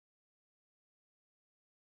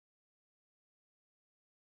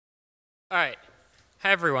All right.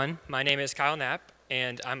 Hi, everyone. My name is Kyle Knapp,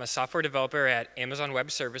 and I'm a software developer at Amazon Web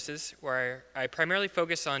Services, where I primarily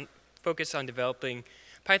focus on developing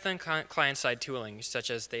Python client-side tooling, such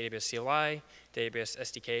as the AWS CLI, the AWS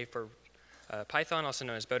SDK for Python, also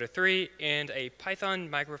known as Boto 3, and a Python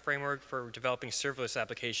micro-framework for developing serverless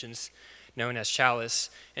applications known as Chalice.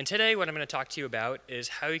 And today, what I'm going to talk to you about is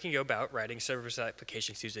how you can go about writing serverless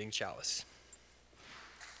applications using Chalice.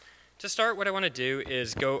 To start, what I want to do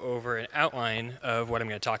is go over an outline of what I'm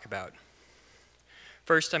going to talk about.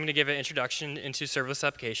 First, I'm going to give an introduction into serverless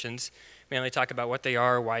applications, mainly talk about what they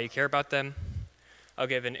are, why you care about them. I'll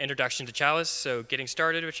give an introduction to Chalice, so getting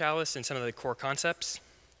started with Chalice and some of the core concepts.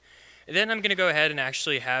 And then I'm going to go ahead and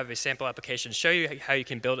actually have a sample application show you how you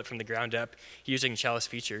can build it from the ground up using Chalice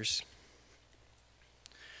features.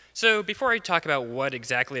 So before I talk about what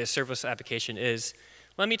exactly a serverless application is,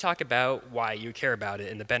 let me talk about why you care about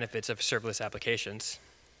it and the benefits of serverless applications.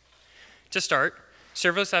 To start,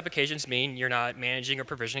 serverless applications mean you're not managing or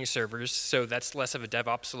provisioning servers, so that's less of a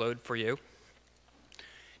DevOps load for you.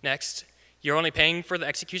 Next, you're only paying for the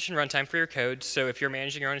execution runtime for your code, so if you're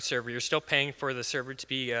managing your own server, you're still paying for the server to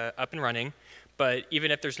be up and running, but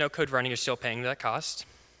even if there's no code running, you're still paying that cost.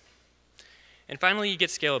 And finally, you get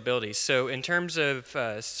scalability. So in terms of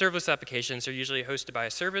serverless applications, they're usually hosted by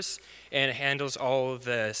a service, and it handles all of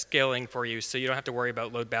the scaling for you, so you don't have to worry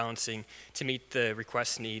about load balancing to meet the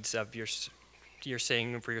request needs of your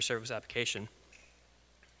SIG for your serverless application.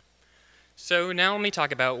 So now let me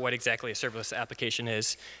talk about what exactly a serverless application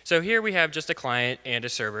is. So here we have just a client and a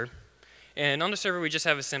server. And on the server, we just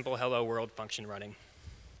have a simple hello world function running.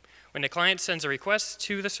 When the client sends a request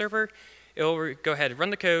to the server, it'll go ahead and run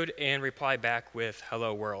the code and reply back with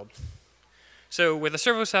hello world. So with a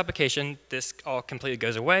serverless application, this all completely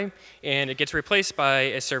goes away, and it gets replaced by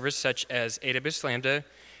a service such as AWS Lambda.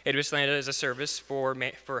 AWS Lambda is a service for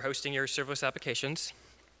hosting your serverless applications.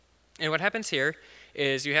 And what happens here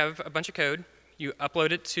is you have a bunch of code, you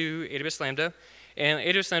upload it to AWS Lambda, and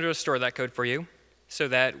AWS Lambda will store that code for you so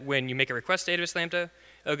that when you make a request to AWS Lambda,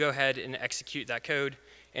 it'll go ahead and execute that code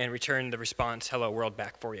and return the response hello world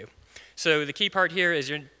back for you. So the key part here is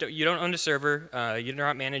you don't own the server, you're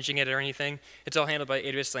not managing it or anything. It's all handled by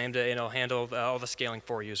AWS Lambda, and it'll handle all the scaling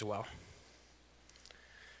for you as well.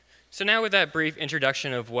 So now with that brief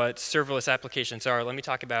introduction of what serverless applications are, let me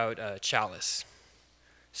talk about Chalice.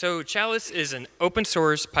 So Chalice is an open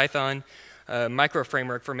source Python micro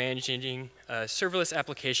framework for managing serverless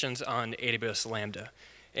applications on AWS Lambda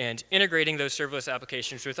and integrating those serverless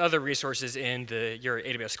applications with other resources in your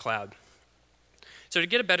AWS cloud. So to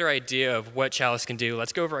get a better idea of what Chalice can do,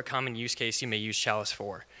 let's go over a common use case you may use Chalice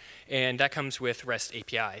for. And that comes with REST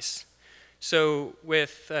APIs. So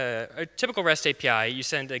with a typical REST API, you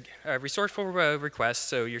send a resourceful request.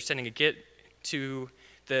 So you're sending a GET to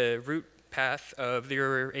the root path of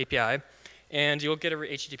your API, and you'll get a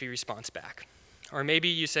HTTP response back. Or maybe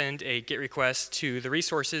you send a GET request to the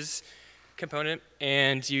resources component,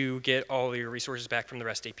 and you get all your resources back from the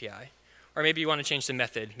REST API. Or maybe you want to change the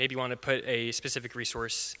method. Maybe you want to put a specific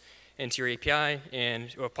resource into your API, and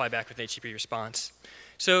it will apply back with an HTTP response.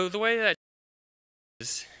 So the way that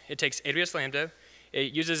is, it takes AWS Lambda,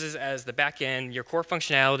 it uses it as the backend, your core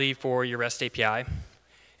functionality for your REST API,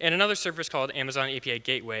 and another service called Amazon API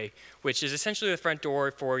Gateway, which is essentially the front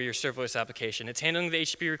door for your serverless application. It's handling the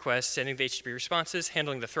HTTP requests, sending the HTTP responses,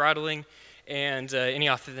 handling the throttling, and any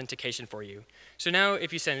authentication for you. So now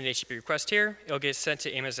if you send an HTTP request here, it'll get sent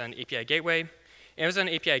to Amazon API Gateway. Amazon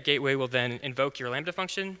API Gateway will then invoke your Lambda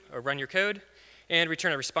function or run your code and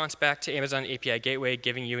return a response back to Amazon API Gateway,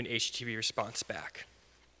 giving you an HTTP response back.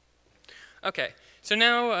 Okay, so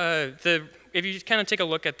now if you kind of take a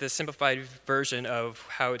look at the simplified version of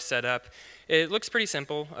how it's set up, it looks pretty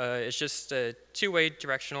simple. It's just a two-way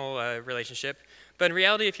directional relationship. But in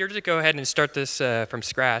reality, if you're to go ahead and start this from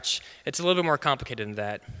scratch, it's a little bit more complicated than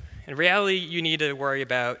that. In reality, you need to worry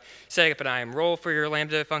about setting up an IAM role for your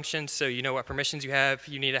Lambda function so you know what permissions you have.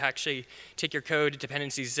 You need to actually take your code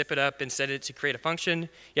dependencies, zip it up, and set it to create a function.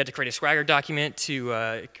 You have to create a Swagger document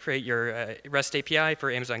to create your REST API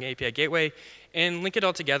for Amazon API Gateway, and link it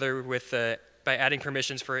all together with, by adding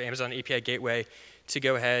permissions for Amazon API Gateway to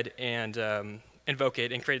go ahead and invoke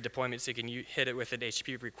it and create a deployment so you can hit it with an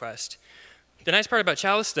HTTP request. The nice part about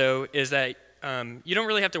Chalice, though, is that you don't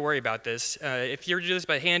really have to worry about this. If you were to do this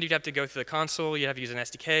by hand, you'd have to go through the console, you'd have to use an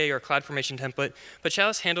SDK or a CloudFormation template, but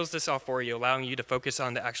Chalice handles this all for you, allowing you to focus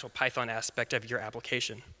on the actual Python aspect of your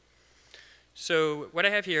application. So what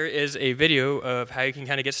I have here is a video of how you can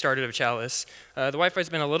kind of get started with Chalice. The Wi-Fi's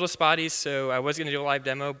been a little spotty, so I was going to do a live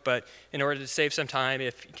demo, but in order to save some time,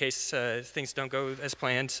 in case things don't go as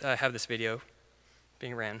planned, I have this video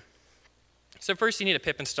being ran. So first you need to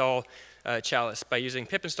pip install Chalice by using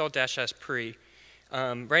pip install -s pre.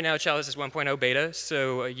 Right now Chalice is 1.0 beta,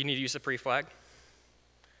 so you need to use the pre flag.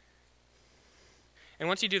 And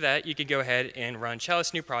once you do that, you can go ahead and run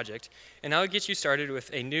Chalice new project, and that'll get you started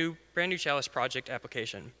with a brand new Chalice project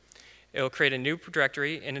application. It'll create a new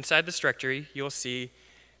directory, and inside this directory, you'll see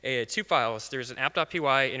two files. There's an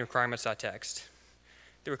app.py and requirements.txt.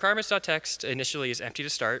 The requirements.txt initially is empty to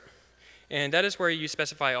start, and that is where you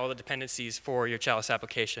specify all the dependencies for your Chalice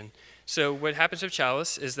application. So what happens with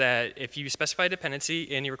Chalice is that if you specify a dependency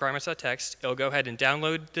in your requirements.txt, it'll go ahead and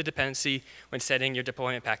download the dependency when setting your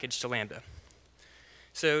deployment package to Lambda.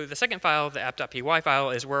 So the second file, the app.py file,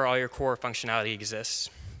 is where all your core functionality exists.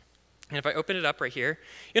 And if I open it up right here,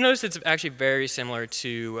 you'll notice it's actually very similar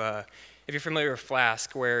to, if you're familiar with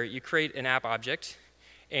Flask, where you create an app object,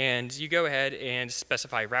 and you go ahead and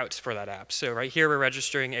specify routes for that app. So right here, we're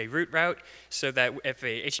registering a root route, so that if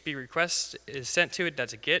a HTTP request is sent to it,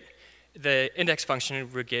 that's a GET, the index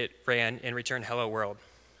function would get ran and return hello world.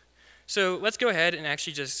 So let's go ahead and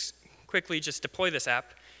actually just quickly deploy this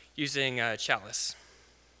app using Chalice.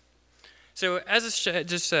 So as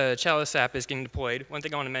this Chalice app is getting deployed, one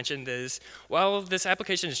thing I want to mention is, while this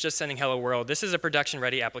application is just sending hello world, this is a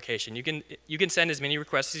production-ready application. You can send as many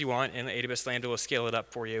requests as you want, and the AWS Lambda will scale it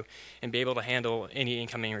up for you and be able to handle any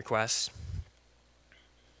incoming requests.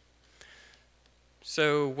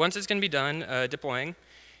 So once it's going to be done deploying,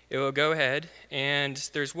 it will go ahead, and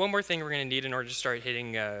there's one more thing we're going to need in order to start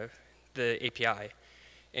hitting the API.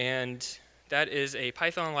 And that is a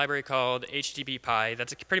Python library called HTTPy.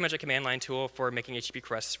 That's pretty much a command line tool for making HTTP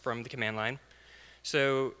requests from the command line.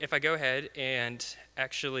 So if I go ahead and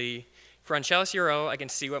actually run Chalice URL, I can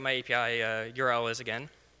see what my API URL is again.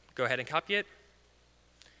 Go ahead and copy it,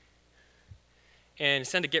 and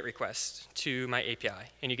send a GET request to my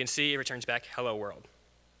API. And you can see it returns back hello world.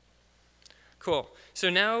 Cool. So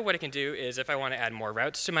now what I can do is, if I want to add more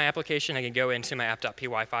routes to my application, I can go into my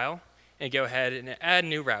app.py file and go ahead and add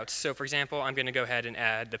new routes. So for example, I'm going to go ahead and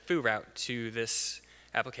add the foo route to this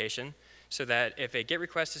application, so that if a GET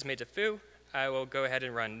request is made to foo, I will go ahead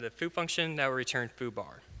and run the foo function that will return foo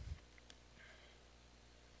bar.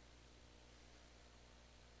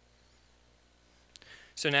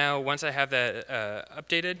 So now once I have that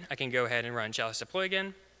updated, I can go ahead and run Chalice deploy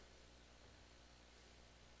again.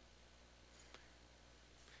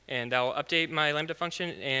 And that will update my Lambda function,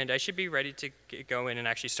 and I should be ready to go in and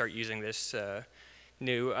actually start using this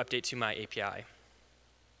new update to my API.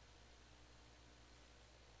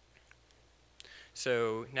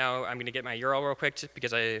 So now I'm going to get my URL real quick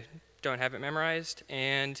because I don't have it memorized,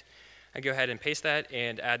 and I go ahead and paste that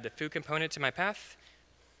and add the foo component to my path.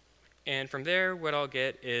 And from there, what I'll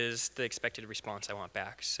get is the expected response I want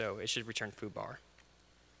back. So it should return foo bar,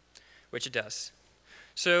 which it does.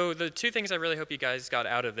 So the two things I really hope you guys got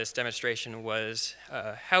out of this demonstration was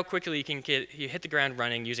how quickly you can hit the ground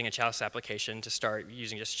running using a Chalice application to start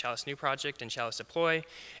using just Chalice new project and Chalice deploy,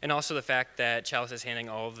 and also the fact that Chalice is handling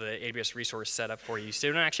all of the AWS resource setup for you. So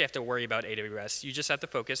you don't actually have to worry about AWS. You just have to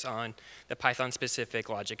focus on the Python-specific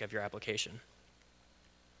logic of your application.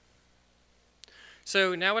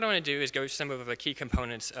 So now what I want to do is go through some of the key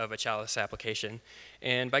components of a Chalice application,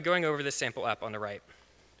 and by going over this sample app on the right.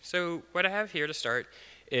 So what I have here to start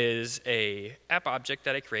is a app object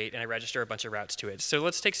that I create, and I register a bunch of routes to it. So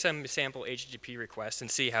let's take some sample HTTP requests and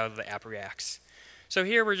see how the app reacts. So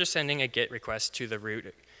here we're just sending a GET request to the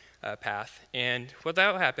root path, and what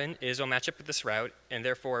that will happen is it'll match up with this route, and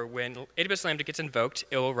therefore when AWS Lambda gets invoked,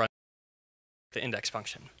 it will run the index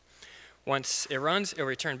function. Once it runs, it will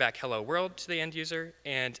return back hello world to the end user,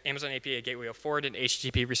 and Amazon API Gateway will forward an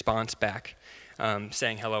HTTP response back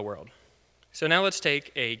saying hello world. So now let's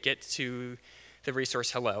take a GET to the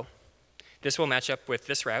resource hello. This will match up with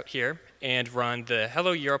this route here and run the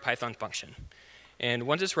hello EuroPython function. And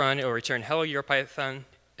once it's run, it will return hello EuroPython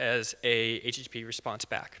as a HTTP response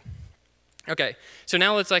back. Okay, so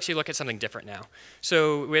now let's actually look at something different now.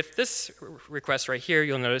 So with this request right here,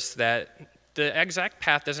 you'll notice that the exact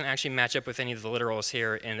path doesn't actually match up with any of the literals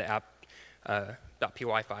here in the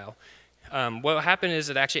app.py file. What will happen is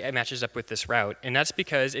it actually matches up with this route, and that's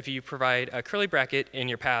because if you provide a curly bracket in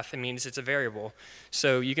your path, it means it's a variable.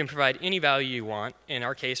 So you can provide any value you want. In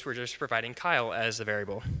our case, we're just providing Kyle as the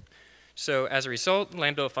variable. So as a result,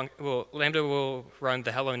 Lambda will run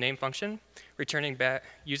the hello name function, returning back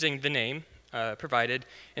using the name provided,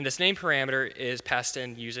 and this name parameter is passed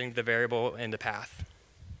in using the variable in the path.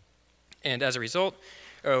 And as a result,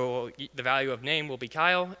 the value of name will be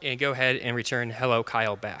Kyle, and go ahead and return hello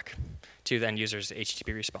Kyle back to the end user's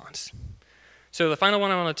HTTP response. So the final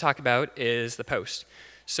one I want to talk about is the post.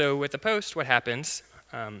 So with the post, what happens,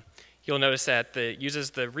 you'll you'll notice that it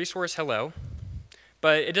uses the resource hello,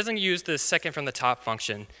 but it doesn't use the second from the top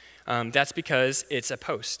function. That's because it's a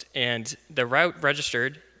post, and the route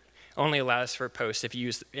registered only allows for post if you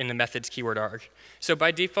use in the methods keyword arg. So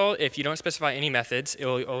by default, if you don't specify any methods, it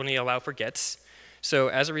will only allow for gets. So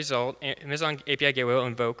as a result, Amazon API Gateway will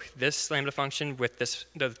invoke this Lambda function with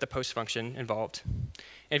the post function involved.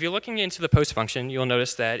 And if you're looking into the post function, you'll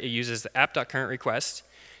notice that it uses the app.currentRequest.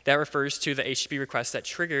 That refers to the HTTP request that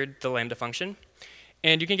triggered the Lambda function.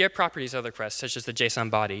 And you can get properties of the request, such as the JSON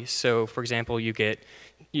body. So for example,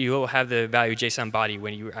 you'll have the value JSON body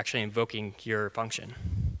when you're actually invoking your function.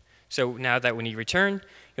 So now that when you return,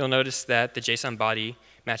 you'll notice that the JSON body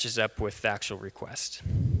matches up with the actual request.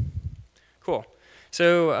 Cool.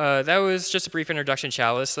 So that was just a brief introduction to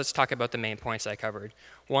Chalice. Let's talk about the main points I covered.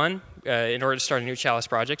 One, in order to start a new Chalice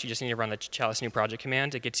project, you just need to run the Chalice new project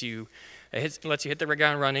command. It lets you hit the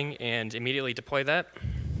ground running and immediately deploy that.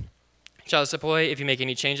 Chalice deploy, if you make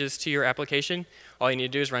any changes to your application, all you need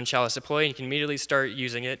to do is run Chalice deploy, and you can immediately start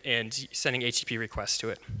using it and sending HTTP requests to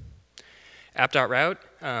it. App.route,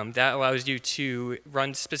 that allows you to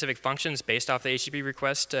run specific functions based off the HTTP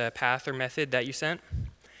request path or method that you sent.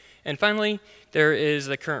 And finally, there is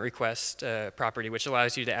the current request property, which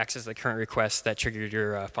allows you to access the current request that triggered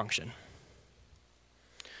your function.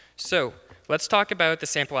 So let's talk about the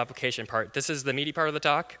sample application part. This is the meaty part of the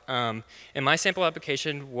talk. In my sample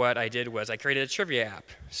application, what I did was I created a trivia app.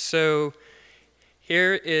 So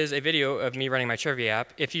here is a video of me running my trivia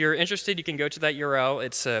app. If you're interested, you can go to that URL.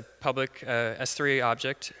 It's a public S3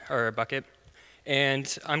 object or a bucket.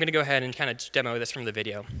 And I'm going to go ahead and kind of demo this from the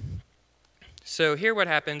video. So here what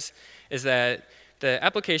happens is that the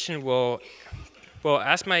application will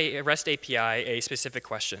ask my REST API a specific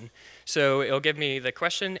question. So it'll give me the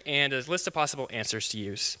question and a list of possible answers to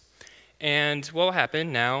use. And what will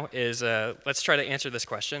happen now is let's try to answer this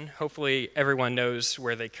question. Hopefully everyone knows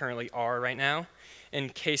where they currently are right now. In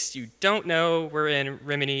case you don't know, we're in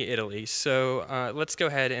Rimini, Italy. So let's go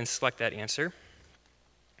ahead and select that answer.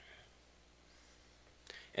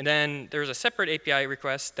 And then there's a separate API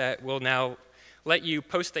request that will now let you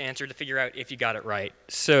post the answer to figure out if you got it right.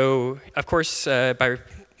 So of course, by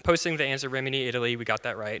posting the answer Rimini, Italy, we got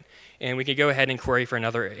that right. And we could go ahead and query for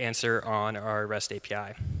another answer on our REST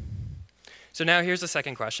API. So now here's the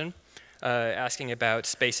second question, asking about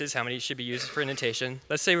spaces, how many should be used for indentation.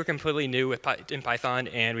 Let's say we're completely new in Python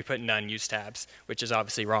and we put none use tabs, which is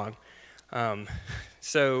obviously wrong.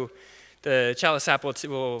 So the Chalice app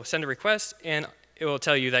will send a request, and it will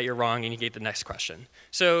tell you that you're wrong and you get the next question.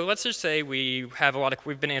 So let's just say we've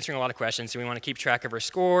been answering a lot of questions and we want to keep track of our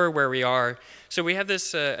score, where we are. So we have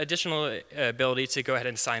this additional ability to go ahead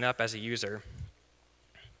and sign up as a user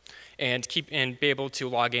and be able to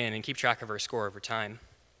log in and keep track of our score over time.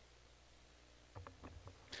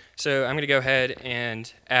 So I'm going to go ahead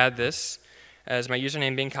and add this as my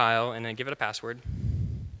username being Kyle, and then give it a password.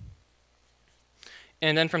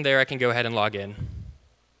 And then from there I can go ahead and log in.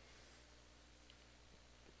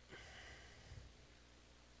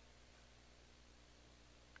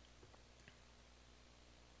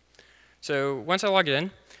 So once I log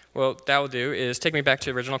in, what that will do is take me back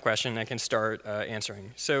to the original question, and I can start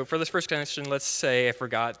answering. So for this first question, let's say I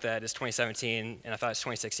forgot that it's 2017 and I thought it's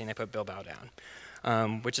 2016, I put Bill Bow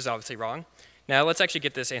down, which is obviously wrong. Now let's actually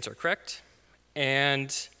get this answer correct.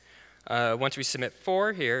 And once we submit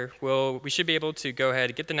 4 here, we should be able to go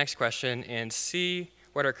ahead and get the next question and see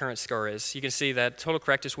what our current score is. You can see that total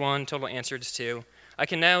correct is 1, total answered is 2. I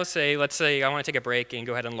can now say, let's say I want to take a break and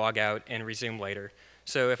go ahead and log out and resume later.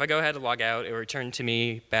 So if I go ahead and log out, it will return to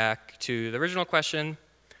me back to the original question,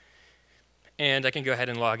 and I can go ahead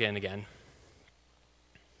and log in again.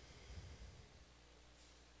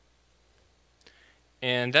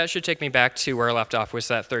 And that should take me back to where I left off with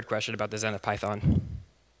that third question about the Zenith Python.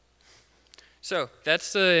 So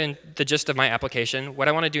that's the gist of my application. What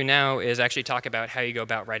I want to do now is actually talk about how you go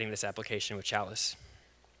about writing this application with Chalice.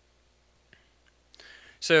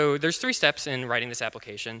 So there's 3 steps in writing this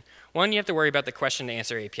application. One, you have to worry about the question to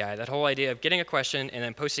answer API, that whole idea of getting a question and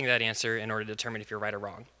then posting that answer in order to determine if you're right or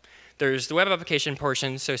wrong. There's the web application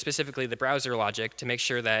portion, so specifically the browser logic to make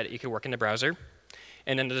sure that you can work in the browser.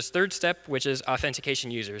 And then there's 3rd step, which is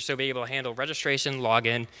authentication users, so being able to handle registration,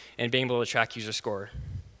 login, and being able to track user score.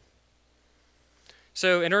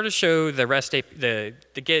 So in order to show the REST the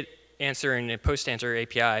get answer and the post answer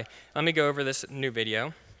API, let me go over this new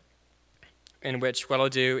video, in which what I'll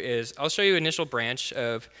do is I'll show you initial branch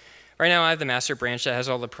of, right now I have the master branch that has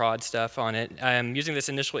all the prod stuff on it. I'm using this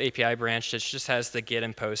initial API branch that just has the get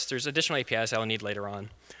and post. There's additional APIs I'll need later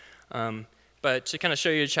on. But to kind of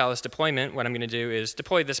show you Chalice deployment, what I'm going to do is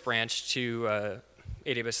deploy this branch to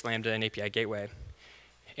AWS Lambda and API Gateway.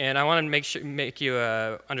 And I want to make you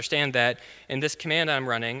understand that in this command I'm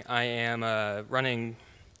running, I am running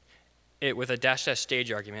it with a --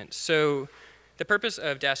 stage argument. So the purpose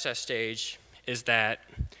of -- stage is that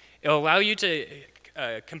it'll allow you to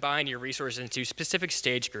combine your resources into specific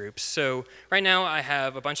stage groups. So right now I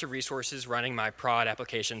have a bunch of resources running my prod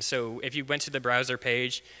application. So if you went to the browser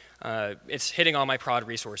page, it's hitting all my prod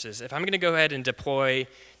resources. If I'm going to go ahead and deploy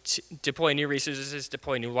new resources,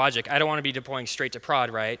 deploy new logic, I don't want to be deploying straight to prod,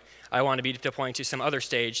 right? I want to be deploying to some other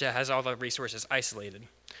stage that has all the resources isolated.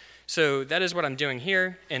 So that is what I'm doing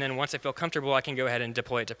here, and then once I feel comfortable, I can go ahead and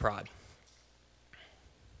deploy it to prod.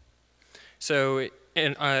 So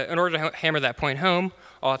in order to hammer that point home,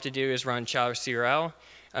 all I have to do is run Chalice URL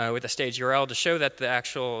with a stage URL to show that the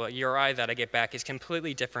actual URI that I get back is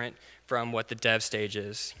completely different from what the dev stage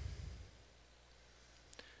is.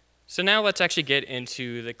 So now let's actually get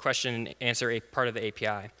into the question and answer part of the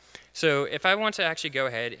API. So if I want to actually go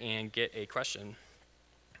ahead and get a question,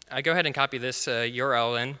 I go ahead and copy this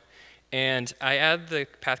URL in, and I add the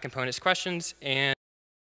path components questions and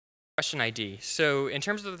question ID. So in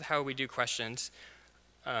terms of how we do questions,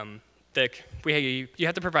 you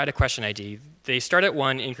have to provide a question ID. They start at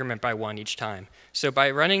 1, increment by 1 each time. So by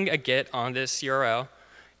running a get on this URL,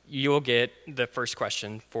 you will get the first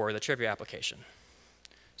question for the trivia application.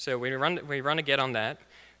 So when we run a get on that,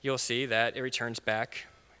 you'll see that it returns back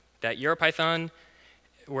that EuroPython,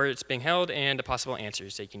 where it's being held, and the possible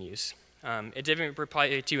answers they can use. It didn't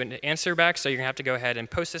reply to an answer back, so you're going to have to go ahead and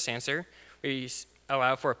post this answer. We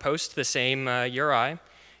allow for a post to the same URI,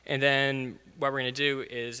 and then what we're going to do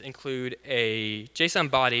is include a JSON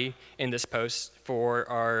body in this post for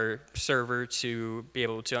our server to be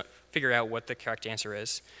able to figure out what the correct answer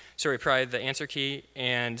is. So we provide the answer key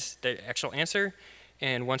and the actual answer,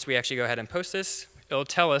 and once we actually go ahead and post this, it'll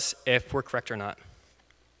tell us if we're correct or not,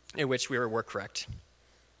 in which we were correct.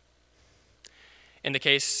 In the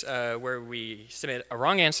case where we submit a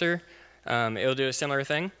wrong answer, it'll do a similar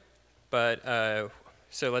thing. But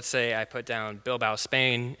so let's say I put down Bilbao,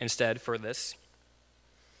 Spain instead for this.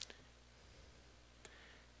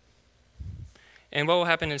 And what will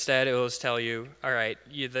happen instead, it will just tell you, all right,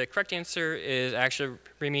 the correct answer is actually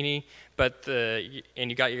Rimini,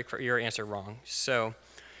 and you got your answer wrong. So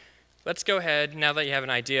let's go ahead, now that you have an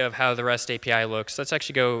idea of how the REST API looks, let's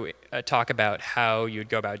actually go talk about how you'd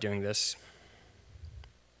go about doing this.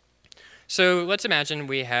 So let's imagine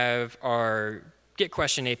we have our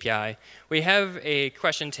getQuestion API. We have a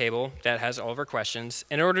question table that has all of our questions.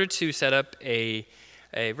 In order to set up a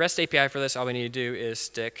REST API for this, all we need to do is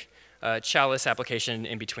stick Chalice application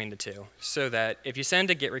in between the two, so that if you send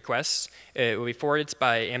a GET request, it will be forwarded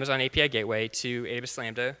by Amazon API Gateway to AWS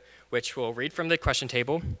Lambda, which will read from the question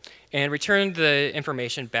table and return the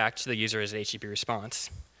information back to the user as an HTTP response.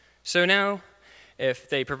 So now, if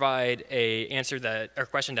they provide a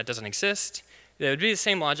question that doesn't exist, it would be the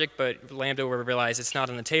same logic, but Lambda will realize it's not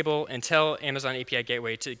on the table and tell Amazon API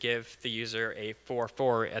Gateway to give the user a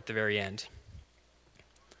 4 at the very end.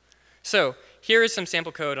 So here is some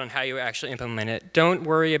sample code on how you actually implement it. Don't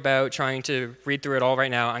worry about trying to read through it all right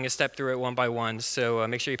now. I'm going to step through it one by one, so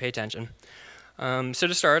make sure you pay attention. So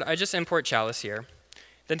to start, I just import Chalice here.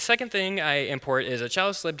 The second thing I import is a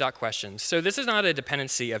chalicelib.questions. So this is not a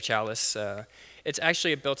dependency of Chalice. It's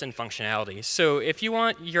actually a built-in functionality. So if you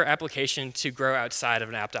want your application to grow outside of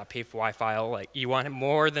an app.py file, like you want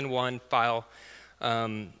more than one file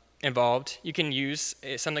involved, you can use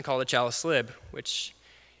something called a chalicelib, which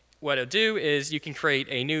what it'll do is you can create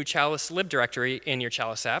a new Chalice lib directory in your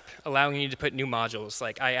Chalice app, allowing you to put new modules.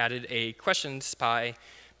 Like I added a questions.py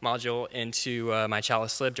module into my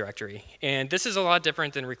Chalice lib directory. And this is a lot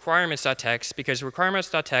different than requirements.txt, because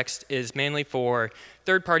requirements.txt is mainly for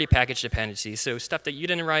third-party package dependencies, so stuff that you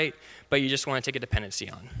didn't write, but you just want to take a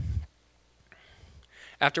dependency on.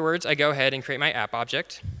 Afterwards, I go ahead and create my app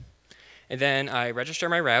object, and then I register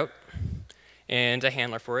my route and a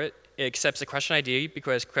handler for it. It accepts the question ID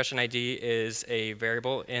because question ID is a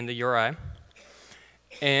variable in the URI.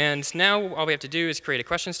 And now all we have to do is create a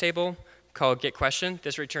questions table called getQuestion.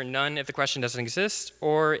 This will return none if the question doesn't exist,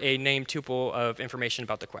 or a named tuple of information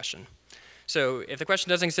about the question. So if the question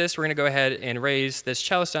doesn't exist, we're going to go ahead and raise this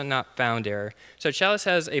chalice.notfound error. So Chalice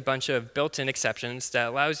has a bunch of built-in exceptions that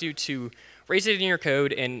allows you to raise it in your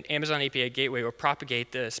code, and Amazon API Gateway will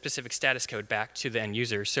propagate the specific status code back to the end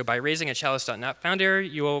user. So by raising a chalice.notfound error,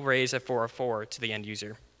 you will raise a 404 to the end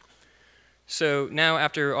user. So now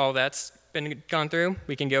after all that's been gone through,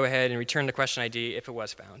 we can go ahead and return the question ID if it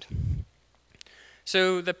was found.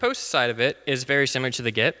 So the post side of it is very similar to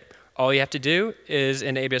the get. All you have to do is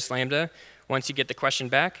in AWS Lambda, once you get the question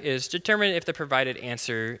back, is determine if the provided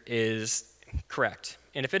answer is correct.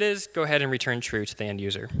 And if it is, go ahead and return true to the end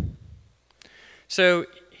user. So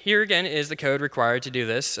here again is the code required to do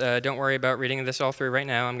this. Don't worry about reading this all through right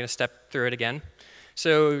now. I'm going to step through it again.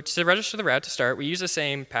 So to register the route to start, we use the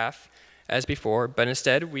same path as before, but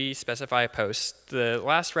instead we specify a post. The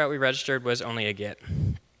last route we registered was only a get.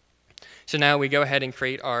 So now we go ahead and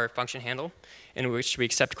create our function handle, in which we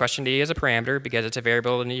accept question D as a parameter because it's a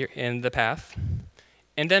variable in the path.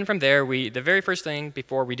 And then from there, the very first thing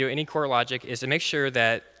before we do any core logic is to make sure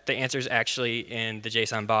that the answer is actually in the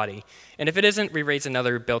JSON body. And if it isn't, we raise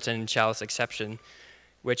another built-in Chalice exception,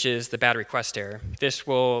 which is the bad request error. This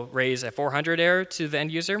will raise a 400 error to the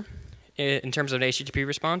end user in terms of an HTTP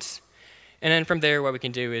response. And then from there, what we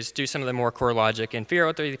can do is do some of the more core logic and figure out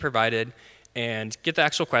what they provided and get the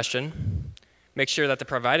actual question. Make sure that the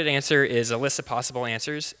provided answer is a list of possible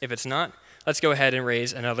answers. If it's not, let's go ahead and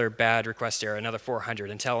raise another bad request error, another 400,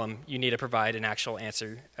 and tell them you need to provide an actual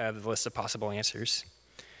answer out of the list of possible answers.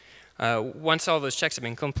 Once all those checks have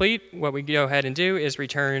been complete, what we go ahead and do is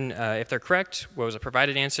return, if they're correct, what was a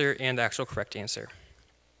provided answer and the actual correct answer.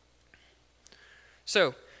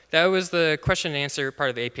 So that was the question and answer part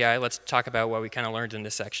of the API. Let's talk about what we kind of learned in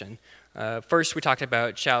this section. First, we talked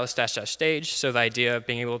about Chalice -- stage, so the idea of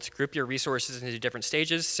being able to group your resources into different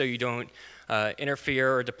stages so you don't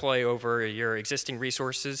interfere or deploy over your existing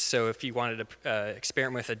resources. So if you wanted to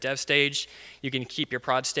experiment with a dev stage, you can keep your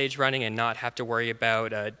prod stage running and not have to worry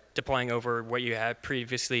about deploying over what you had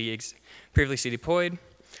previously deployed.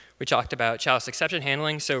 We talked about Chalice exception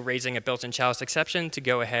handling, so raising a built-in Chalice exception to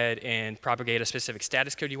go ahead and propagate a specific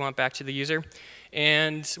status code you want back to the user.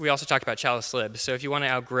 And we also talked about Chalice lib. So if you want to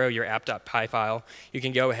outgrow your app.py file, you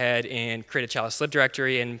can go ahead and create a Chalice lib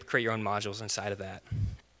directory and create your own modules inside of that.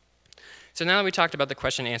 So now that we talked about the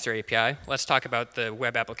question and answer API, let's talk about the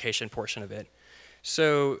web application portion of it.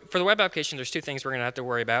 So for the web application, there's two things we're going to have to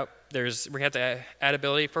worry about. We have to add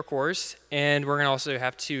ability for cores, and we're going to also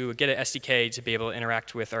have to get an SDK to be able to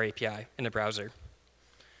interact with our API in the browser.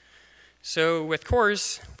 So with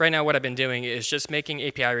cores, right now what I've been doing is just making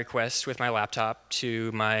API requests with my laptop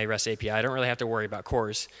to my REST API. I don't really have to worry about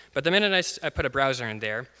cores. But the minute I put a browser in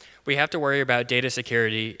there, we have to worry about data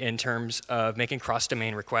security in terms of making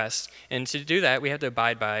cross-domain requests. And to do that, we have to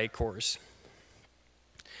abide by cores.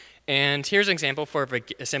 And here's an example for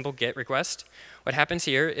a simple GET request. What happens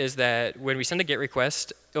here is that when we send a GET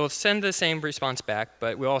request, it will send the same response back,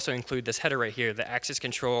 but we'll also include this header right here, the access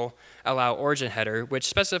control allow origin header, which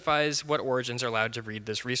specifies what origins are allowed to read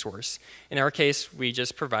this resource. In our case, we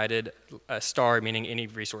just provided a star, meaning any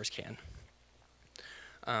resource can.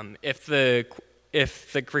 If the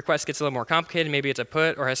request gets a little more complicated, maybe it's a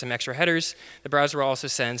put or has some extra headers, the browser will also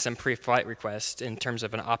send some pre-flight requests in terms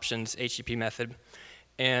of an options HTTP method.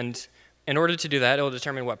 And in order to do that, it will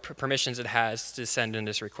determine what permissions it has to send in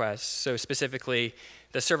this request. So specifically,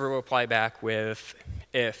 the server will reply back with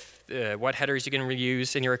what headers you can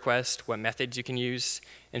reuse in your request, what methods you can use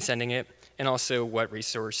in sending it, and also what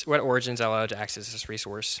origins are allowed to access this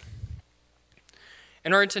resource.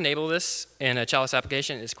 In order to enable this in a Chalice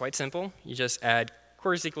application, it's quite simple. You just add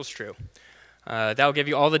cores equals true. That will give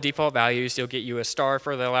you all the default values. It'll get you a star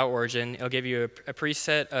for the allow origin. It'll give you a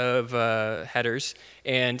preset of headers.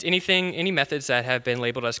 And any methods that have been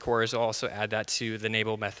labeled as cores will also add that to the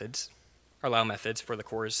enable methods, or allow methods for the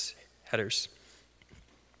cores headers.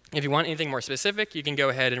 If you want anything more specific, you can go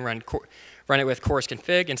ahead and run it with cores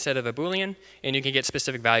config instead of a Boolean, and you can get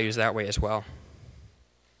specific values that way as well.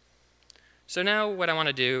 So now what I want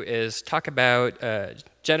to do is talk about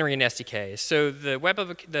generating SDK. So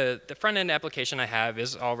the front-end application I have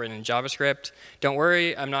is all written in JavaScript. Don't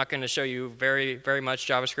worry, I'm not going to show you very much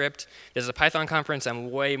JavaScript. This is a Python conference.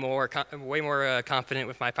 I'm way more confident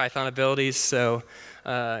with my Python abilities, so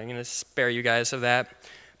I'm going to spare you guys of that.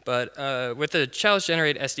 But with the Chalice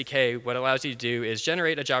Generate SDK, what it allows you to do is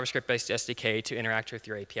generate a JavaScript-based SDK to interact with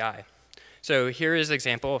your API. So here is an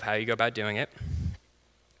example of how you go about doing it.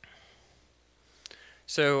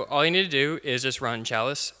 So all you need to do is just run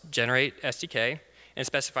Chalice generate SDK and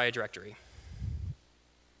specify a directory.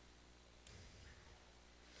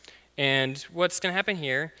 And what's going to happen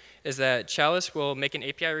here is that Chalice will make an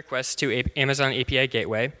API request to Amazon API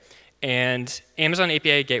Gateway, and Amazon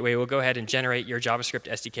API Gateway will go ahead and generate your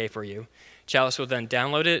JavaScript SDK for you. Chalice will then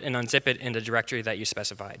download it and unzip it in the directory that you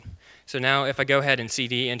specified. So now if I go ahead and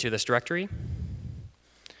CD into this directory,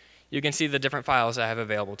 you can see the different files I have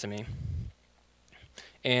available to me.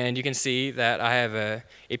 And you can see that I have a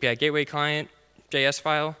API Gateway client JS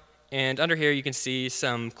file. And under here, you can see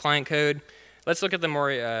some client code, Let's look at the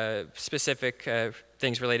more specific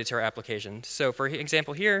things related to our application. So for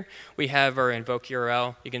example here, we have our invoke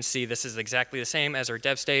URL. You can see this is exactly the same as our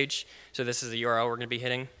dev stage. So this is the URL we're going to be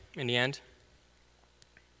hitting in the end.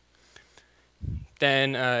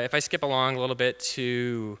 Then if I skip along a little bit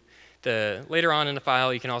to later on in the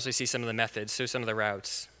file, you can also see some of the methods, so some of the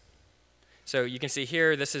routes. So you can see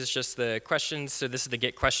here, this is just the questions. So this is the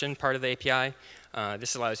get question part of the API.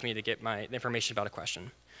 This allows me to get my information about a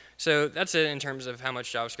question. So that's it in terms of how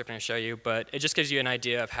much JavaScript I'm going to show you, but it just gives you an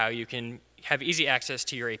idea of how you can have easy access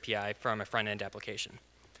to your API from a front-end application.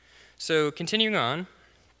 So continuing on,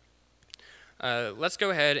 let's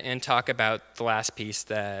go ahead and talk about the last piece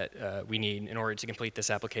that we need in order to complete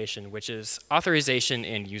this application, which is authorization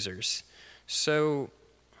and users. So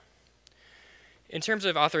in terms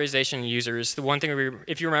of authorization and users, the one thing,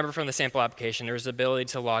 if you remember from the sample application, there was the ability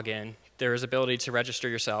to log in. There was the ability to register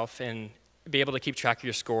yourself and be able to keep track of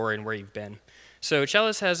your score and where you've been. So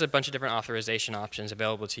Chalice has a bunch of different authorization options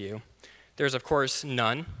available to you. There's, of course,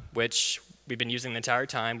 none, which we've been using the entire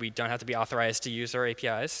time. We don't have to be authorized to use our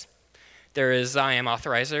APIs. There is IAM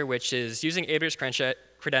Authorizer, which is using AWS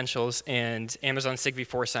credentials and Amazon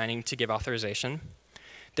SigV4 signing to give authorization.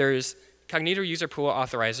 There's Cognito User Pool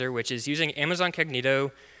Authorizer, which is using Amazon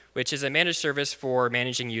Cognito, which is a managed service for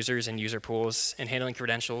managing users and user pools and handling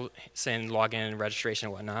credentials and login and registration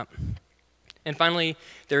and whatnot. And finally,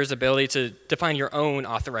 there is ability to define your own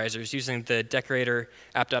authorizers using the decorator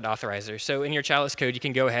app.authorizer. So in your Chalice code, you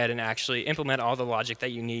can go ahead and actually implement all the logic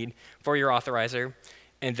that you need for your authorizer,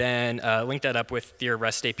 and then link that up with your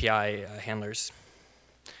REST API handlers.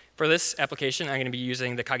 For this application, I'm going to be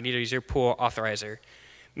using the Cognito User Pool Authorizer,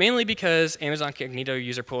 mainly because Amazon Cognito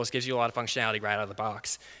User Pools gives you a lot of functionality right out of the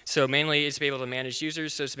box. So mainly, it's to be able to manage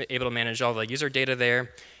users, so it's to be able to manage all the user data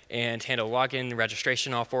there and handle login and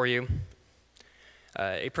registration all for you.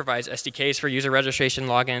 It provides SDKs for user registration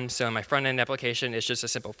login. So in my front-end application, it's just a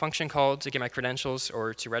simple function call to get my credentials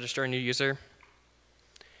or to register a new user.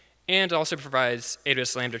 And it also provides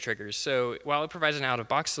AWS Lambda triggers. So while it provides an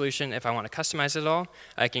out-of-box solution, if I want to customize it all,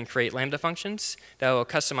 I can create Lambda functions that will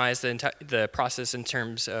customize the process in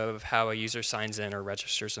terms of how a user signs in or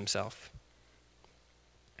registers himself.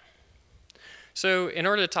 So in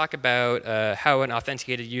order to talk about how an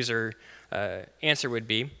authenticated user answer would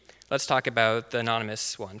be, let's talk about the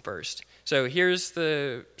anonymous one first. So here's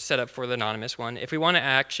the setup for the anonymous one. If we want to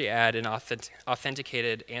actually add an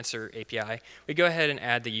authenticated answer API, we go ahead and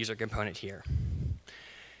add the user component here.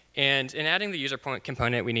 And in adding the user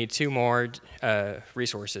component, we need two more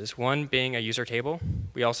resources, one being a user table.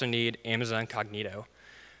 We also need Amazon Cognito.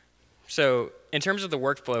 So in terms of the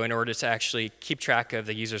workflow, in order to actually keep track of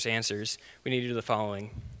the user's answers, we need to do the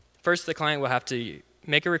following. First, the client will have to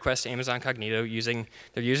make a request to Amazon Cognito using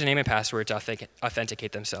their username and password to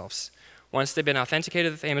authenticate themselves. Once they've been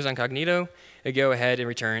authenticated with Amazon Cognito, they go ahead and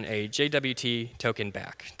return a JWT token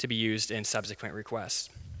back to be used in subsequent requests.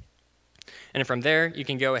 And from there, you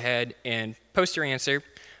can go ahead and post your answer,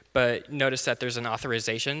 but notice that there's an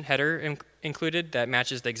authorization header included that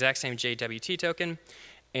matches the exact same JWT token,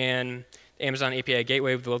 and the Amazon API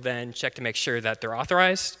Gateway will then check to make sure that they're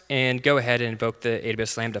authorized and go ahead and invoke the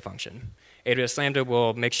AWS Lambda function. AWS Lambda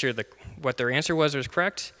will make sure that what their answer was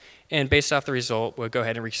correct, and based off the result, we'll go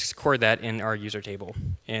ahead and record that in our user table,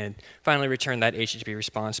 and finally return that HTTP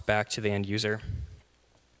response back to the end user.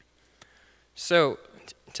 So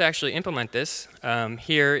to actually implement this,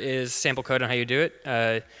 here is sample code on how you do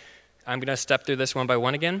it. I'm going to step through this one by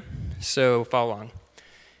one again, so follow along.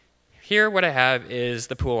 Here, what I have is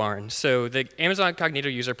the pool ARN. So the Amazon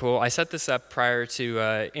Cognito user pool, I set this up prior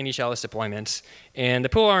to any Chalice deployments. And the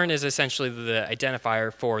pool ARN is essentially the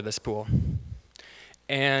identifier for this pool.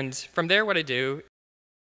 And from there, what I do,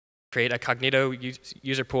 create a Cognito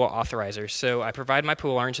user pool authorizer. So I provide my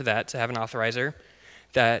pool ARN to that to have an authorizer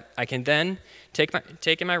that I can then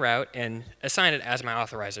take in my route and assign it as my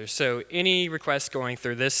authorizer. So any request going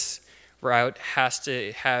through this route has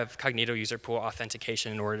to have Cognito user pool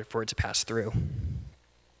authentication in order for it to pass through.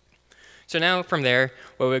 So now from there,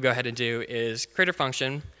 what we'll go ahead and do is create a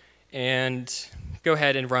function and go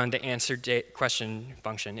ahead and run the answer question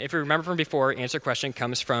function. If you remember from before, answer question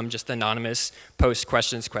comes from just the anonymous post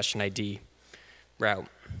questions question ID route.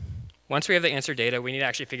 Once we have the answer data, we need to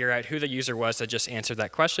actually figure out who the user was that just answered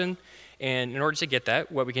that question. And in order to get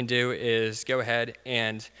that, what we can do is go ahead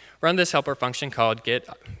and run this helper function called get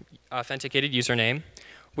authenticated username,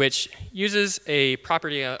 which uses a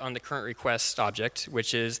property on the current request object,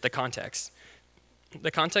 which is the context.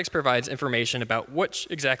 The context provides information about what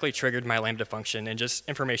exactly triggered my Lambda function and just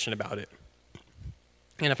information about it.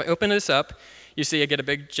 And if I open this up, you see I get a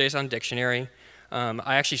big JSON dictionary.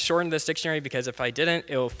 I actually shortened this dictionary because if I didn't,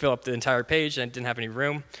 it'll fill up the entire page and it didn't have any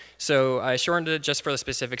room. So I shortened it just for the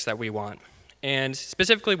specifics that we want. And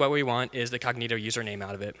specifically what we want is the Cognito username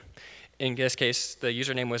out of it. In this case, the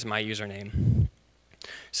username was my username.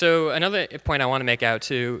 So another point I want to make out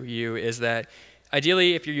to you is that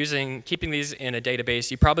ideally, if you're keeping these in a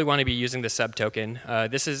database, you probably want to be using the sub token.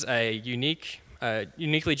 This is a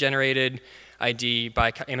uniquely generated ID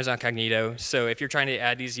by Amazon Cognito. So if you're trying to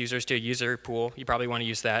add these users to a user pool, you probably want to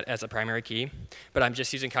use that as a primary key. But I'm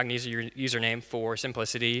just using Cognito's username for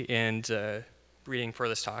simplicity and reading for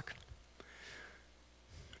this talk.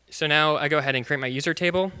 So now I go ahead and create my user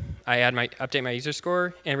table. I update my user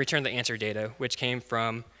score and return the answer data, which came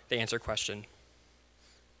from the answer question.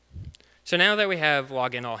 So now that we have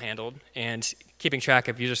login all handled and keeping track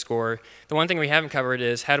of user score, the one thing we haven't covered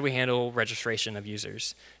is how do we handle registration of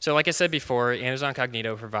users. So like I said before, Amazon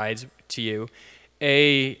Cognito provides to you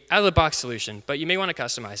a out-of-the-box solution, but you may want to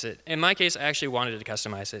customize it. In my case, I actually wanted to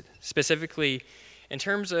customize it. Specifically, in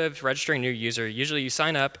terms of registering a new user, usually you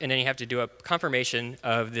sign up and then you have to do a confirmation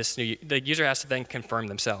of the user has to then confirm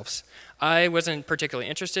themselves. I wasn't particularly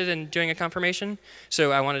interested in doing a confirmation,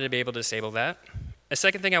 so I wanted to be able to disable that. A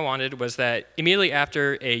second thing I wanted was that immediately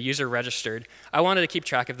after a user registered, I wanted to keep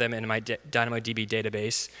track of them in my DynamoDB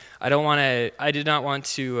database. I did not want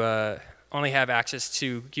to only have access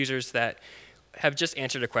to users that have just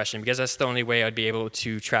answered a question, because that's the only way I'd be able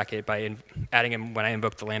to track it by adding them when I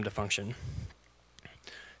invoke the Lambda function.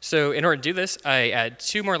 So in order to do this, I add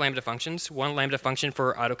 2 more Lambda functions, one Lambda function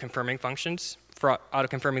for auto-confirming functions, for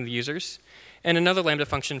auto-confirming the users, and another Lambda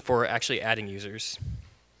function for actually adding users.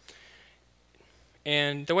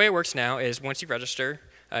 And the way it works now is once you register,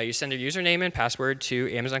 you send your username and password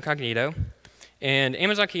to Amazon Cognito, and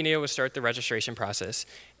Amazon Cognito will start the registration process.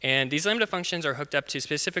 And these Lambda functions are hooked up to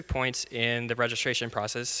specific points in the registration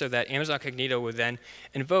process so that Amazon Cognito will then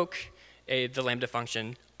invoke the Lambda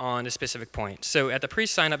function on a specific point. So at the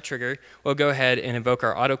pre-sign-up trigger, we'll go ahead and invoke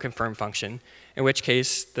our auto-confirm function, in which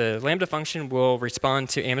case the Lambda function will respond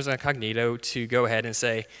to Amazon Cognito to go ahead and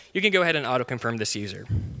say, you can go ahead and auto-confirm this user.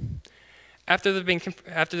 After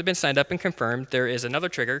they've been signed up and confirmed, there is another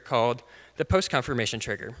trigger called the post-confirmation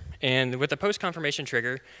trigger. And with the post-confirmation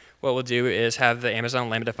trigger, what we'll do is have the Amazon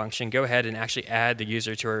Lambda function go ahead and actually add the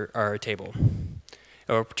user to our table.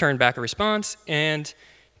 It will return back a response, and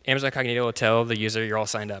Amazon Cognito will tell the user, you're all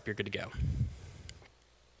signed up, you're good to go.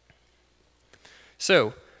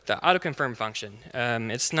 So the auto-confirm function,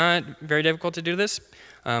 it's not very difficult to do this.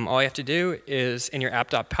 All you have to do is in your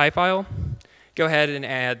app.py file, go ahead and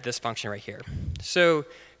add this function right here. So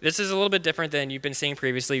this is a little bit different than you've been seeing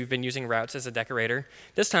previously. We've been using routes as a decorator.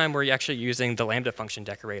 This time we're actually using the Lambda function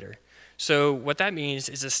decorator. So what that means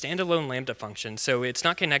is a standalone Lambda function. So it's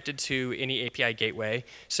not connected to any API gateway.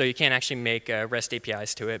 So you can't actually make REST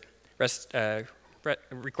APIs to it,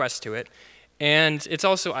 requests to it. And it's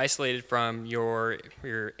also isolated from your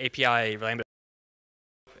API Lambda,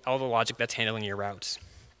 all the logic that's handling your routes.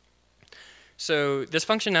 So this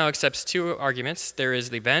function now accepts 2 arguments. There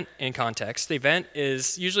is the event and context. The event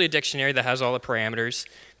is usually a dictionary that has all the parameters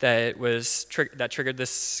that triggered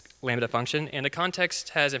this Lambda function, and the context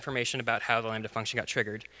has information about how the Lambda function got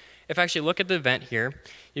triggered. If I actually look at the event here,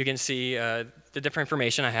 you can see the different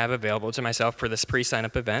information I have available to myself for this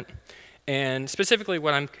pre-sign-up event. And specifically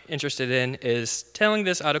what I'm interested in is telling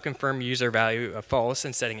this auto-confirm user value of false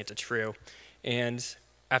and setting it to true. And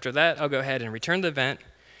after that, I'll go ahead and return the event,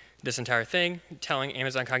 this entire thing, telling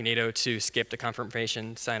Amazon Cognito to skip the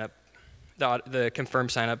confirmation sign-up, the confirm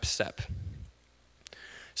sign-up step.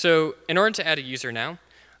 So in order to add a user now,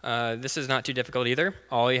 this is not too difficult either.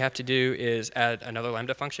 All you have to do is add another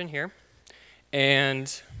Lambda function here.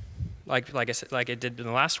 And like I said, like it did in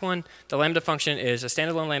the last one, the Lambda function is a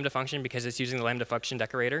standalone Lambda function because it's using the Lambda function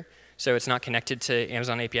decorator. So it's not connected to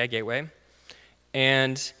Amazon API Gateway.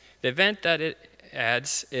 And the event that it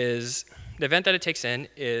adds is, the event that it takes in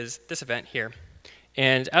is this event here.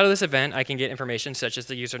 And out of this event, I can get information such as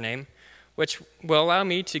the username, which will allow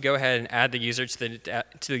me to go ahead and add the user to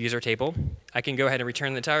the user table. I can go ahead and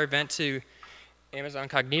return the entire event to Amazon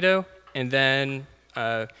Cognito, and then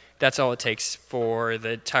that's all it takes for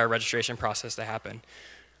the entire registration process to happen.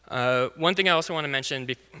 One thing I also want to mention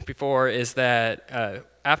before is that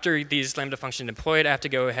after these Lambda functions deployed, I have to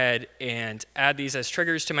go ahead and add these as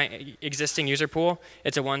triggers to my existing user pool.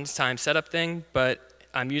 It's a one-time setup thing, but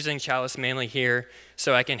I'm using Chalice mainly here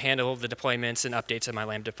so I can handle the deployments and updates of my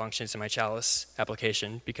Lambda functions in my Chalice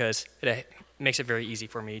application because it makes it very easy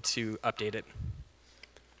for me to update it.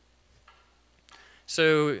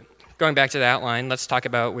 So going back to the outline, let's talk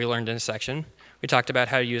about what we learned in this section. We talked about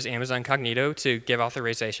how to use Amazon Cognito to give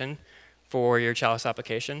authorization for your Chalice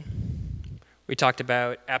application. We talked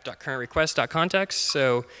about app.currentRequest.context,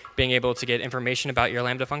 so being able to get information about your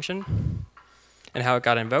Lambda function and how it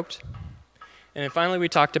got invoked. And then finally, we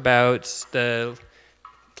talked about the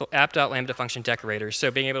app.lambda function decorators,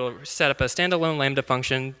 so being able to set up a standalone Lambda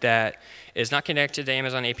function that is not connected to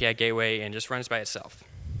Amazon API Gateway and just runs by itself.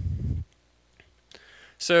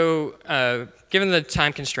 So given the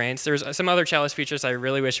time constraints, there's some other Chalice features I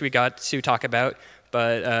really wish we got to talk about,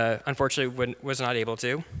 but unfortunately was not able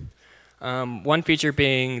to. One feature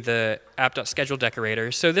being the app.schedule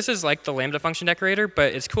decorator. So this is like the Lambda function decorator,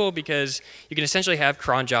 but it's cool because you can essentially have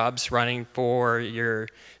cron jobs running for your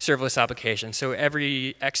serverless application. So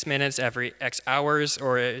every X minutes, every X hours,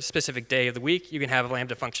 or a specific day of the week, you can have a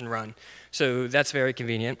Lambda function run. So that's very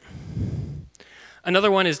convenient.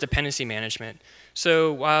 Another one is dependency management.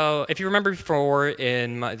 So if you remember before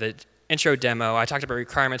in the intro demo, I talked about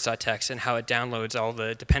requirements.txt and how it downloads all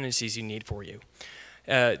the dependencies you need for you.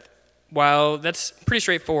 While that's pretty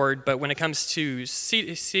straightforward, but when it comes to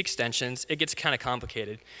C extensions, it gets kind of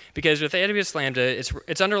complicated. Because with AWS Lambda,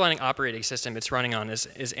 its underlying operating system it's running on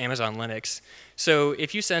is Amazon Linux. So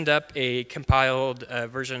if you send up a compiled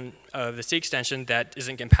version of the C extension that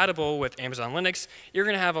isn't compatible with Amazon Linux, you're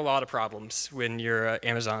going to have a lot of problems when you're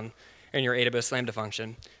Amazon and your AWS Lambda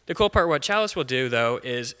function. The cool part, what Chalice will do, though,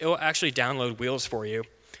 is it will actually download wheels for you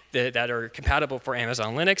that are compatible for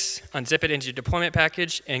Amazon Linux, unzip it into your deployment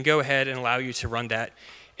package, and go ahead and allow you to run that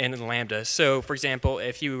in Lambda. So, for example,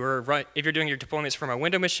 if you're doing your deployments from a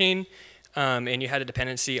window machine and you had a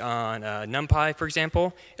dependency on NumPy, for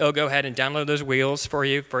example, it'll go ahead and download those wheels for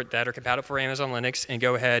you that are compatible for Amazon Linux and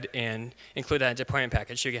go ahead and include that in deployment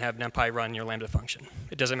package so you can have NumPy run your Lambda function.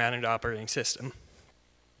 It doesn't matter the operating system.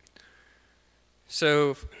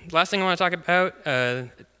 So, last thing I want to talk about,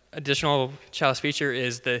 additional Chalice feature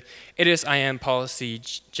is the AWS IAM policy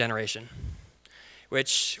generation,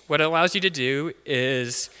 which what it allows you to do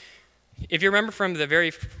is, if you remember from the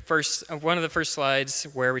very first, one of the first slides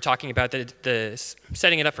where we're talking about the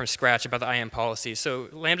setting it up from scratch about the IAM policy. So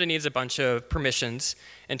Lambda needs a bunch of permissions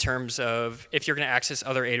in terms of if you're going to access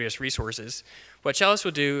other AWS resources. What Chalice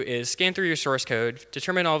will do is scan through your source code,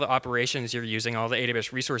 determine all the operations you're using, all the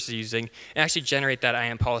AWS resources you're using, and actually generate that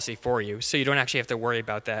IAM policy for you. So you don't actually have to worry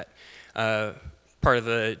about that part of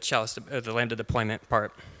the Chalice, the Lambda deployment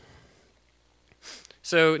part.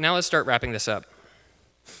 So now let's start wrapping this up.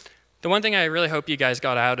 The one thing I really hope you guys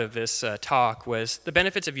got out of this talk was the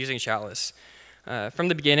benefits of using Chalice. From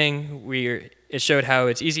the beginning, it showed how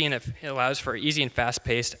it's easy and it allows for easy and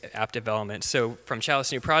fast-paced app development. So from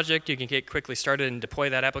Chalice New Project, you can get quickly started and deploy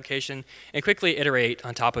that application and quickly iterate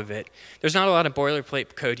on top of it. There's not a lot of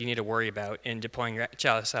boilerplate code you need to worry about in deploying your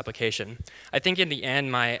Chalice application. I think in the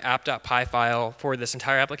end, my app.py file for this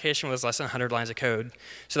entire application was less than 100 lines of code,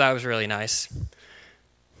 so that was really nice.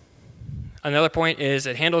 Another point is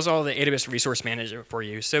it handles all the AWS resource management for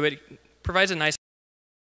you. So it provides a nice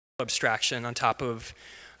abstraction on top of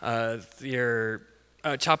all the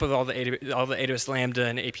AWS Lambda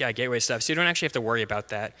and API Gateway stuff. So you don't actually have to worry about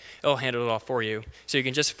that. It'll handle it all for you. So you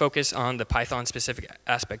can just focus on the Python-specific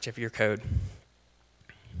aspect of your code.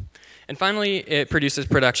 And finally, it produces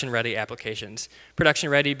production-ready applications.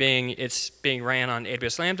 Production-ready being it's being ran on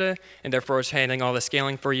AWS Lambda, and therefore it's handling all the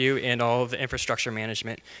scaling for you and all of the infrastructure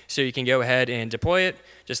management. So you can go ahead and deploy it,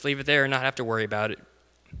 just leave it there and not have to worry about it,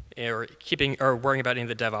 or worrying about any of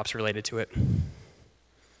the DevOps related to it.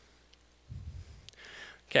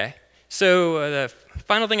 Okay. So the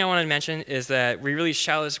final thing I want to mention is that we released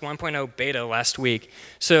Chalice 1.0 beta last week.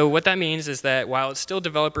 So what that means is that while it's still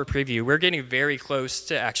developer preview, we're getting very close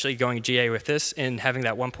to actually going GA with this and having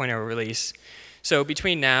that 1.0 release. So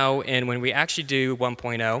between now and when we actually do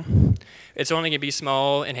 1.0, it's only going to be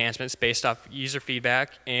small enhancements based off user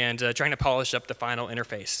feedback and trying to polish up the final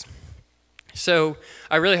interface. So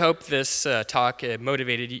I really hope this talk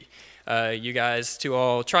motivated you guys to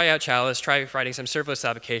all try out Chalice, try writing some serverless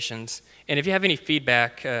applications. And if you have any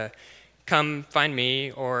feedback, come find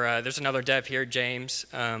me, or there's another dev here, James,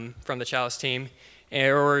 from the Chalice team.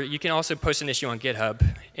 Or you can also post an issue on GitHub.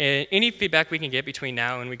 And any feedback we can get between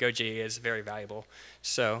now and we go GA is very valuable.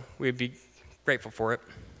 So we'd be grateful for it.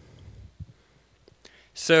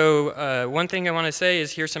 So one thing I want to say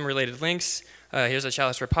is here's some related links. Here's a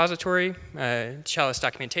Chalice repository, Chalice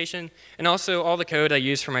documentation, and also all the code I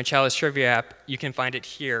use for my Chalice Trivia app. You can find it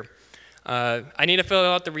here. I need to fill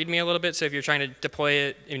out the README a little bit, so if you're trying to deploy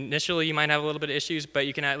it initially, you might have a little bit of issues, but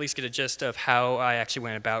you can at least get a gist of how I actually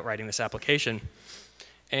went about writing this application.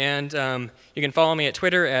 And you can follow me at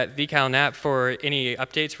Twitter at @vcalknapp for any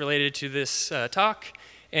updates related to this talk.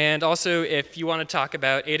 And also, if you want to talk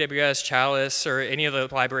about AWS, Chalice, or any of the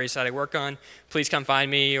libraries that I work on, please come find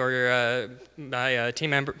me or my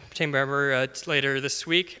team member later this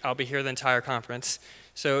week. I'll be here the entire conference.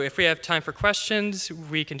 So if we have time for questions,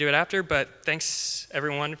 we can do it after. But thanks,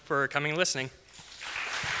 everyone, for coming and listening.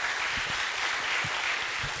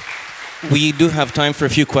 We do have time for a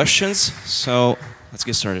few questions, so let's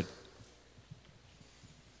get started.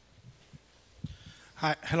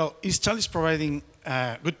 Hi, hello. Is Chalice providing,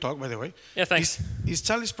 good talk, by the way. Yeah, thanks. Is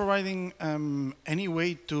Chalice providing any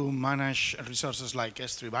way to manage resources like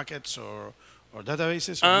S3 buckets or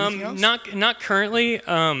databases or anything else? Not currently.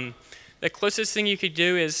 The closest thing you could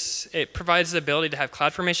do is it provides the ability to have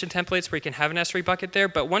CloudFormation templates where you can have an S3 bucket there.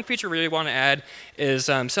 But one feature we really want to add is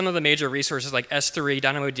some of the major resources like S3,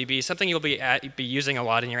 DynamoDB, something you'll be using a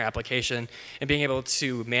lot in your application and being able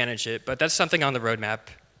to manage it. But that's something on the roadmap.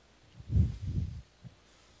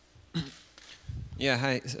 Yeah,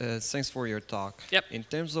 hi. Thanks for your talk. Yep. In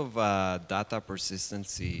terms of data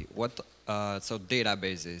persistency, so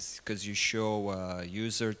databases, because you show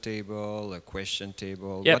user table, a question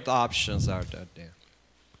table. Yep. What options are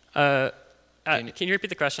there? Can you repeat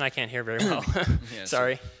the question? I can't hear very well. Yeah,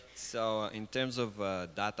 Sorry. So in terms of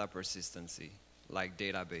data persistency, like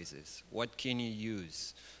databases, what can you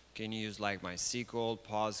use? Can you use like MySQL,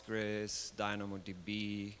 Postgres,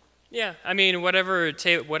 DynamoDB? Yeah, I mean, whatever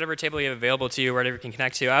table you have available to you, whatever you can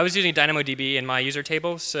connect to. I was using DynamoDB in my user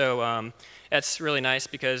table, so that's really nice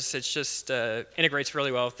because it's just integrates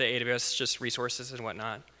really well with the AWS just resources and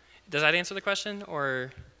whatnot. Does that answer the question,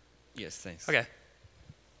 or? Yes, thanks. Okay.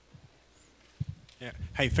 Yeah.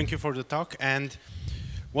 Hey, thank you for the talk. And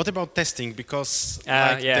what about testing? Because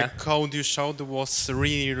yeah. the code you showed was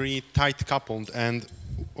really, really tight coupled. And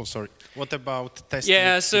oh, sorry. What about testing?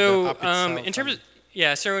 Yeah. So in terms of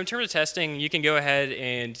so in terms of testing, you can go ahead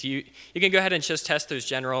and you can go ahead and just test those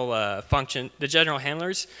general the general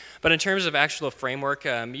handlers. But in terms of actual framework,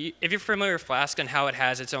 if you're familiar with Flask and how it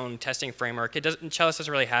has its own testing framework, Chalice doesn't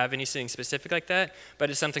really have anything specific like that. But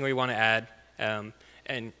it's something we want to add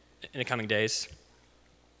in the coming days.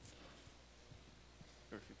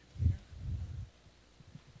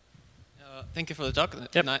 Thank you for the talk.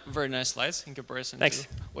 Yep. Very nice slides in comparison Thanks. to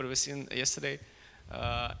what we've seen yesterday.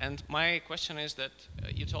 And my question is that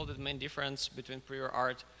you told that the main difference between prior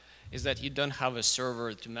art is that you don't have a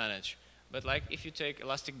server to manage. But like if you take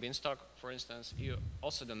Elastic Beanstalk, for instance, you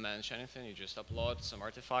also don't manage anything. You just upload some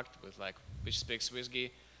artifact with like which speaks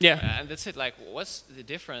WSGI. Yeah. And that's it. Like, what's the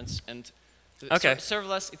difference? And Okay.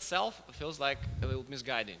 serverless itself feels like a little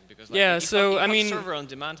misguiding because like, Yeah, you so have I mean, server on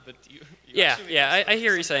demand, but you yeah, actually I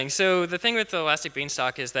hear what you're saying. So the thing with the Elastic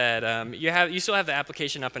Beanstalk is that you still have the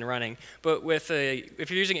application up and running, but with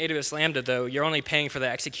if you're using AWS Lambda though, you're only paying for the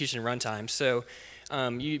execution runtime. So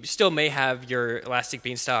you still may have your Elastic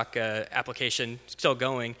Beanstalk application still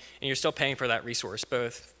going, and you're still paying for that resource. But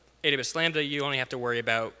with AWS Lambda, you only have to worry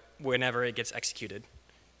about whenever it gets executed.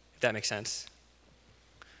 If that makes sense.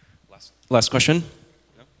 Last question.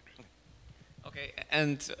 Okay,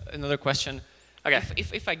 and another question. Okay.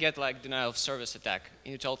 If I get like denial of service attack,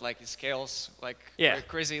 and you told like it scales like Yeah. very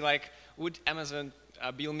crazy, like would Amazon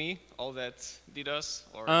bill me all that DDoS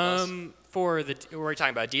or we're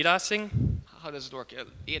talking about DDoSing. how does it work?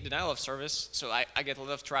 Yeah, denial of service. So I get a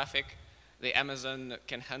lot of traffic. The Amazon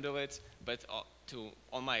can handle it, but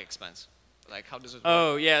on my expense. Like how does it work?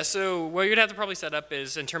 Oh yeah, so what you'd have to probably set up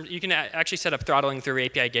is you can actually set up throttling through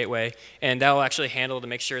API gateway, and that will actually handle to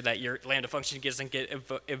make sure that your Lambda function doesn't get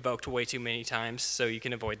invoked way too many times, so you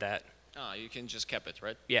can avoid that. You can just cap it,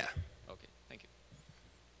 right? Yeah. Okay, thank you.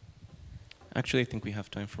 Actually, I think we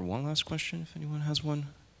have time for one last question, if anyone has one.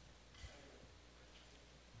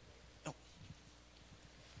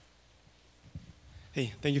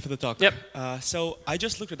 Hey, thank you for the talk. Yep. So I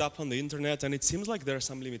just looked it up on the internet, and it seems like there are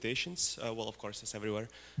some limitations. Well, of course, it's everywhere.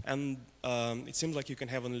 And it seems like you can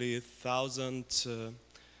have only 1,000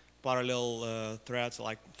 parallel threads,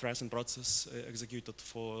 like threads and processes executed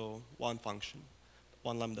for one function,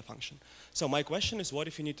 one Lambda function. So my question is, what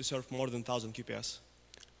if you need to serve more than 1,000 QPS?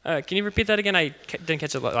 Can you repeat that again? I didn't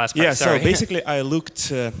catch the last part. Yeah, Sorry. so basically I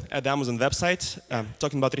looked at the Amazon website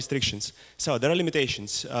talking about restrictions. So there are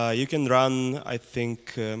limitations. You can run, I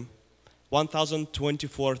think,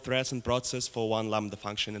 1,024 threads and processes for one Lambda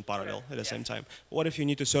function in parallel at the same time. What if you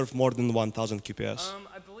need to serve more than 1,000 QPS?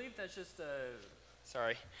 I believe that's just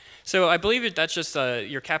sorry. So I believe that's just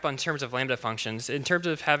your cap on terms of Lambda functions. In terms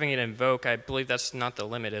of having it invoke, I believe that's not the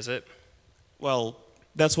limit, is it? Well,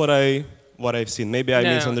 that's what I what I've seen. Maybe I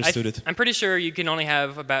misunderstood it. I'm pretty sure you can only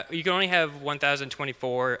have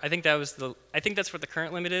 1,024. I think that's what the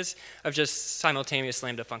current limit is of just simultaneous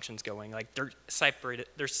Lambda functions going. Like they're separated.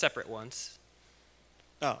 They're separate ones.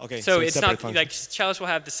 Oh, okay. So it's not like Chalice will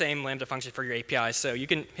have the same Lambda function for your API, so you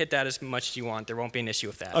can hit that as much as you want. There won't be an issue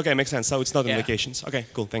with that. Okay, makes sense. So it's not invocations. Okay,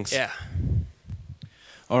 cool. Thanks. Yeah.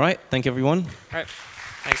 All right. Thank you, everyone. All right.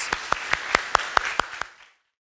 Thanks.